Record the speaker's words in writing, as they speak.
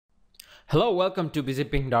Hello, welcome to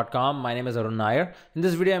busyping.com. My name is Arun Nair. In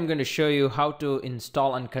this video, I'm going to show you how to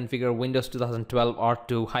install and configure Windows 2012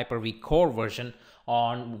 R2 Hyper-V Core version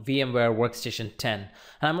on VMware Workstation 10. And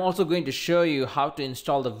I'm also going to show you how to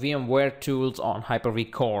install the VMware tools on Hyper-V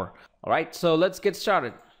Core. All right, so let's get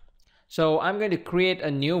started. So I'm going to create a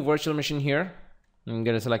new virtual machine here. I'm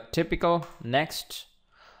going to select typical, next.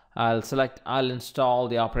 I'll install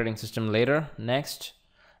the operating system later, next.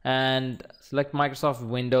 And select Microsoft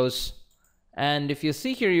Windows. And if you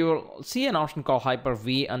see here, you will see an option called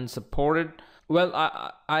Hyper-V unsupported. Well,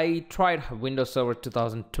 I tried Windows Server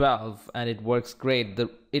 2012 and it works great.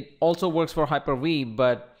 It also works for Hyper-V,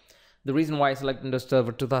 but the reason why I selected Windows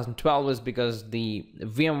Server 2012 is because the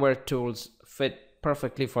VMware tools fit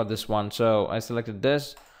perfectly for this one. So I selected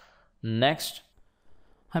this. Next.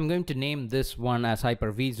 I'm going to name this one as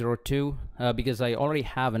Hyper-V02 because I already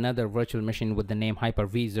have another virtual machine with the name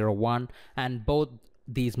Hyper-V01, and both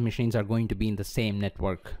these machines are going to be in the same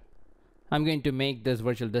network. I'm going to make this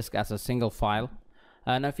virtual disk as a single file,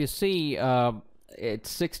 and if you see it's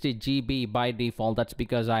 60 GB by default. That's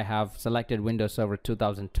because I have selected Windows Server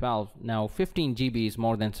 2012. Now 15 GB is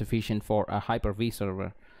more than sufficient for a Hyper-V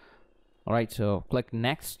server. Alright, so click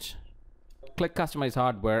next, click customize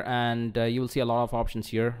hardware, and you will see a lot of options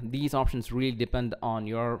here. These options really depend on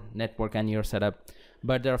your network and your setup.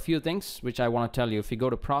 But there are a few things which I want to tell you. If you go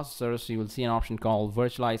to processors, you will see an option called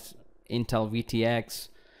virtualize Intel VTX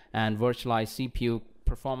and virtualize CPU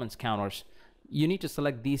performance counters. You need to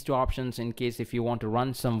select these two options in case if you want to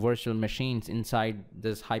run some virtual machines inside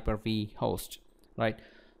this Hyper-V host, right?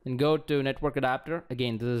 And go to network adapter.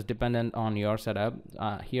 Again, this is dependent on your setup.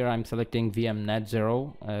 Here I'm selecting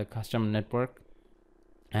VM custom network,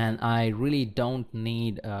 and I really don't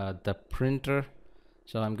need the printer.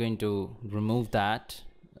 So I'm going to remove that.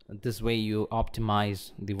 This way you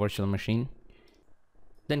optimize the virtual machine.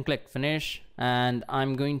 Then click finish, and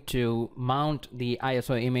I'm going to mount the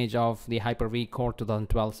ISO image of the Hyper-V Core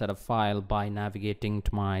 2012 setup file by navigating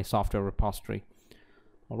to my software repository.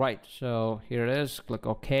 Alright, so here it is. Click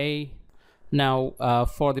OK. Now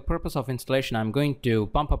for the purpose of installation, I'm going to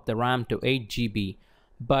bump up the RAM to 8 GB.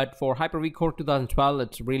 But for Hyper-V Core 2012,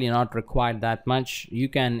 it's really not required that much. You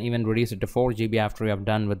can even reduce it to 4 GB after you have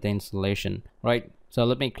done with the installation, right? So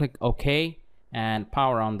let me click OK and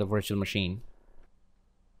power on the virtual machine.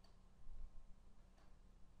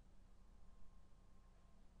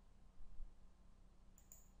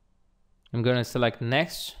 I'm going to select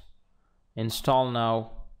next, install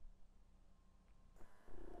now.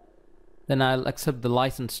 Then I'll accept the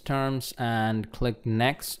license terms and click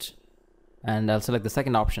next. And I'll select the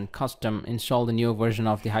second option, custom, install the new version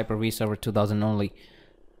of the Hyper-V Server 2000 only.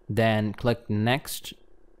 Then click next,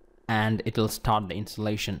 and it'll start the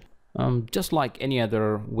installation. Just like any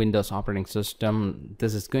other Windows operating system,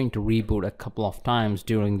 this is going to reboot a couple of times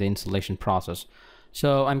during the installation process.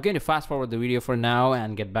 So I'm going to fast forward the video for now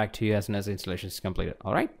and get back to you as soon as the installation is completed.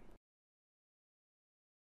 All right.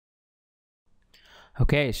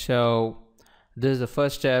 Okay, so this is the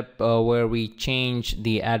first step where we change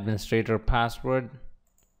the administrator password.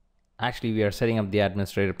 Actually, we are setting up the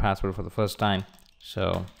administrator password for the first time.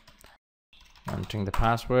 So entering the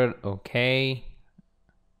password. Okay,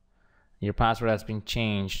 your password has been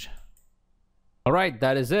changed. All right,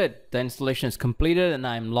 that is it. The installation is completed and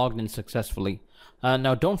I'm logged in successfully.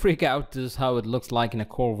 Now don't freak out. This is how it looks like in a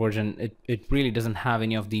core version. It really doesn't have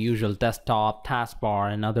any of the usual desktop,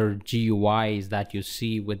 taskbar, and other GUIs that you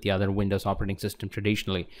see with the other Windows operating system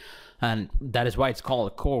traditionally. And that is why it's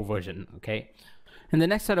called a core version, okay? In the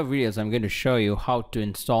next set of videos, I'm going to show you how to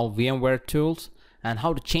install VMware tools and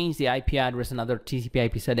how to change the IP address and other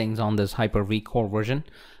TCP/IP settings on this Hyper-V core version,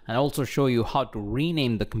 and also show you how to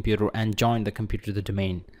rename the computer and join the computer to the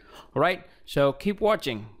domain. All right, so keep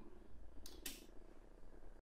watching.